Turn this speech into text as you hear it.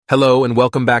Hello and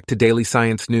welcome back to Daily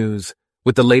Science News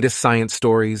with the latest science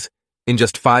stories in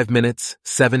just 5 minutes,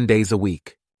 7 days a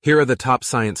week. Here are the top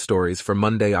science stories for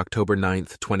Monday, October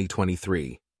 9th,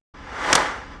 2023.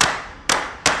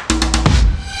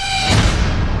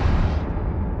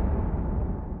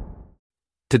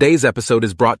 Today's episode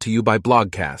is brought to you by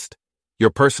Blogcast,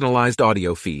 your personalized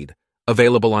audio feed,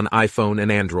 available on iPhone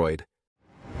and Android.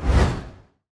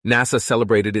 NASA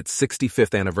celebrated its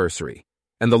 65th anniversary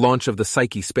and the launch of the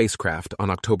Psyche spacecraft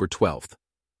on October 12th.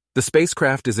 The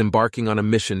spacecraft is embarking on a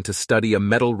mission to study a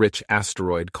metal-rich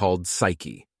asteroid called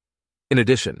Psyche. In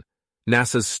addition,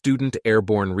 NASA's Student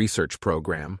Airborne Research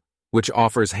Program, which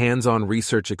offers hands-on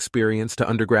research experience to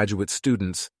undergraduate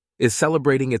students, is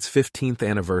celebrating its 15th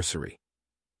anniversary.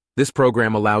 This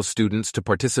program allows students to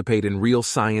participate in real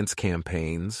science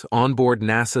campaigns onboard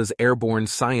NASA's Airborne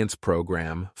Science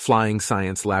Program, Flying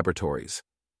Science Laboratories.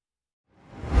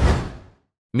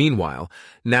 Meanwhile,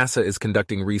 NASA is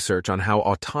conducting research on how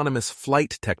autonomous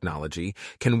flight technology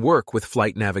can work with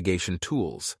flight navigation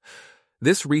tools.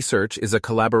 This research is a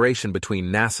collaboration between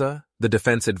NASA, the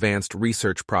Defense Advanced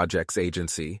Research Projects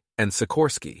Agency, and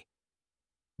Sikorsky.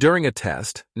 During a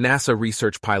test, NASA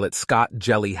research pilot Scott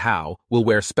Jelly Howe will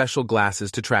wear special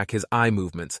glasses to track his eye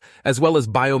movements, as well as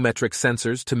biometric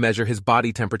sensors to measure his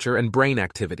body temperature and brain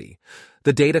activity.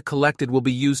 The data collected will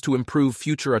be used to improve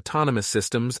future autonomous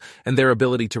systems and their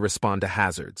ability to respond to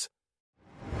hazards.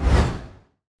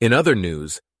 In other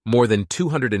news, more than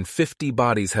 250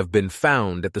 bodies have been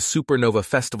found at the Supernova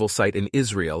festival site in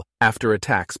Israel after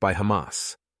attacks by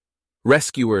Hamas.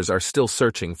 Rescuers are still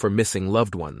searching for missing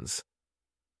loved ones.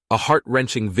 A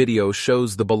heart-wrenching video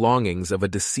shows the belongings of a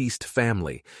deceased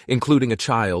family, including a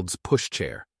child's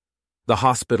pushchair. The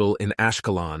hospital in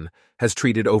Ashkelon has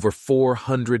treated over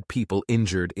 400 people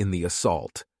injured in the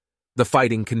assault. The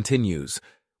fighting continues,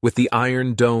 with the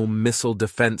Iron Dome missile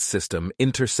defense system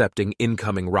intercepting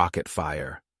incoming rocket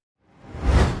fire.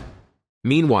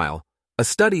 Meanwhile, a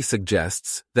study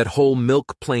suggests that whole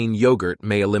milk plain yogurt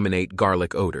may eliminate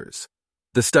garlic odors.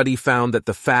 The study found that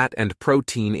the fat and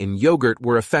protein in yogurt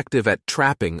were effective at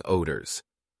trapping odors.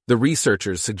 The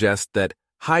researchers suggest that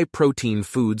high-protein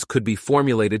foods could be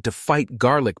formulated to fight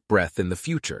garlic breath in the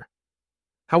future.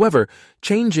 However,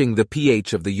 changing the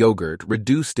pH of the yogurt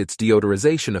reduced its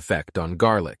deodorization effect on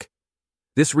garlic.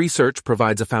 This research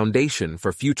provides a foundation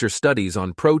for future studies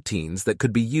on proteins that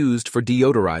could be used for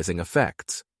deodorizing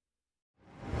effects.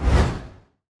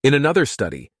 In another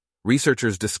study,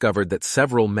 researchers discovered that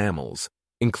several mammals,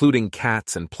 including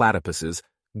cats and platypuses,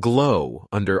 glow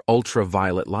under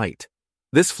ultraviolet light.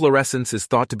 This fluorescence is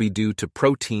thought to be due to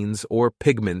proteins or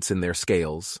pigments in their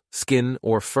scales, skin,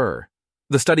 or fur.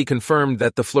 The study confirmed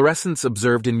that the fluorescence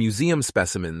observed in museum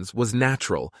specimens was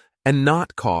natural and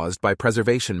not caused by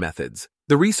preservation methods.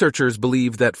 The researchers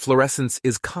believe that fluorescence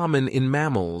is common in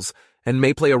mammals and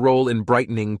may play a role in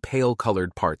brightening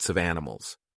pale-colored parts of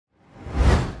animals.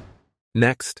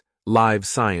 Next, Live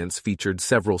Science featured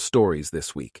several stories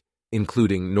this week,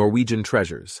 including Norwegian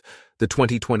treasures, the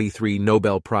 2023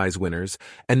 Nobel Prize winners,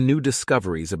 and new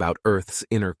discoveries about Earth's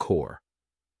inner core.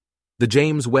 The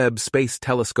James Webb Space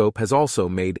Telescope has also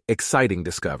made exciting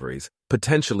discoveries,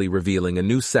 potentially revealing a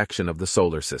new section of the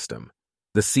solar system.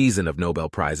 The season of Nobel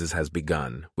Prizes has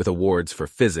begun, with awards for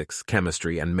physics,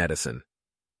 chemistry, and medicine.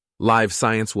 Live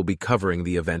Science will be covering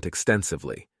the event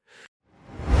extensively.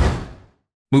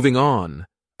 Moving on,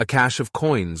 a cache of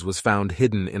coins was found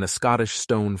hidden in a Scottish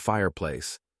stone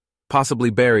fireplace,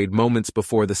 possibly buried moments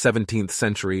before the 17th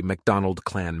century MacDonald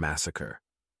clan massacre.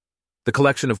 The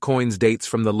collection of coins dates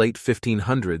from the late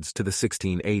 1500s to the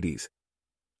 1680s.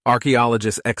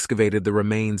 Archaeologists excavated the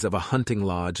remains of a hunting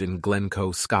lodge in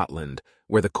Glencoe, Scotland,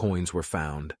 where the coins were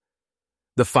found.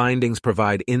 The findings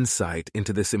provide insight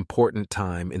into this important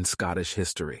time in Scottish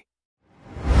history.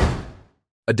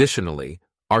 Additionally,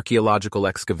 archaeological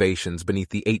excavations beneath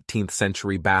the 18th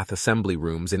century bath assembly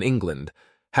rooms in England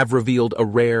have revealed a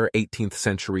rare 18th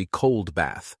century cold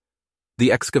bath.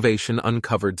 The excavation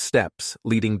uncovered steps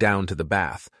leading down to the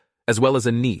bath, as well as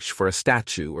a niche for a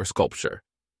statue or sculpture.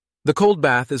 The cold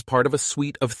bath is part of a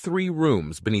suite of 3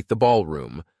 rooms beneath the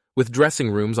ballroom, with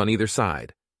dressing rooms on either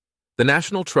side. The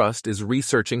National Trust is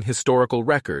researching historical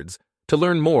records to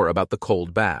learn more about the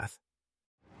cold bath.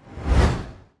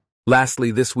 Lastly,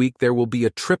 this week there will be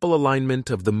a triple alignment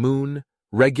of the Moon,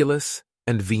 Regulus,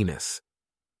 and Venus.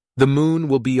 The Moon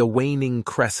will be a waning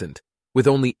crescent, with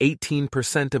only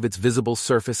 18% of its visible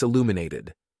surface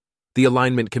illuminated. The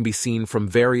alignment can be seen from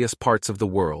various parts of the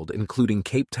world, including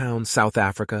Cape Town, South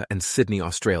Africa, and Sydney,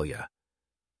 Australia.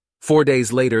 4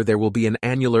 days later, there will be an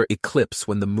annular eclipse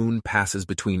when the Moon passes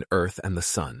between Earth and the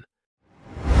Sun.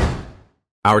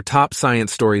 Our top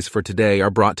science stories for today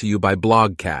are brought to you by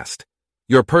Blogcast,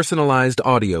 your personalized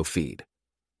audio feed.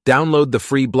 Download the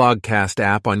free Blogcast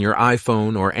app on your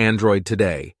iPhone or Android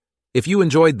today. If you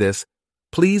enjoyed this,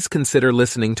 please consider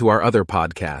listening to our other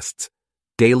podcasts: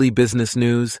 Daily Business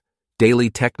News, Daily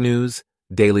Tech News,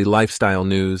 Daily Lifestyle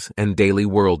News, and Daily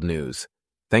World News.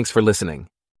 Thanks for listening.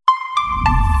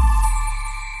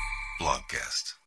 Blogcast.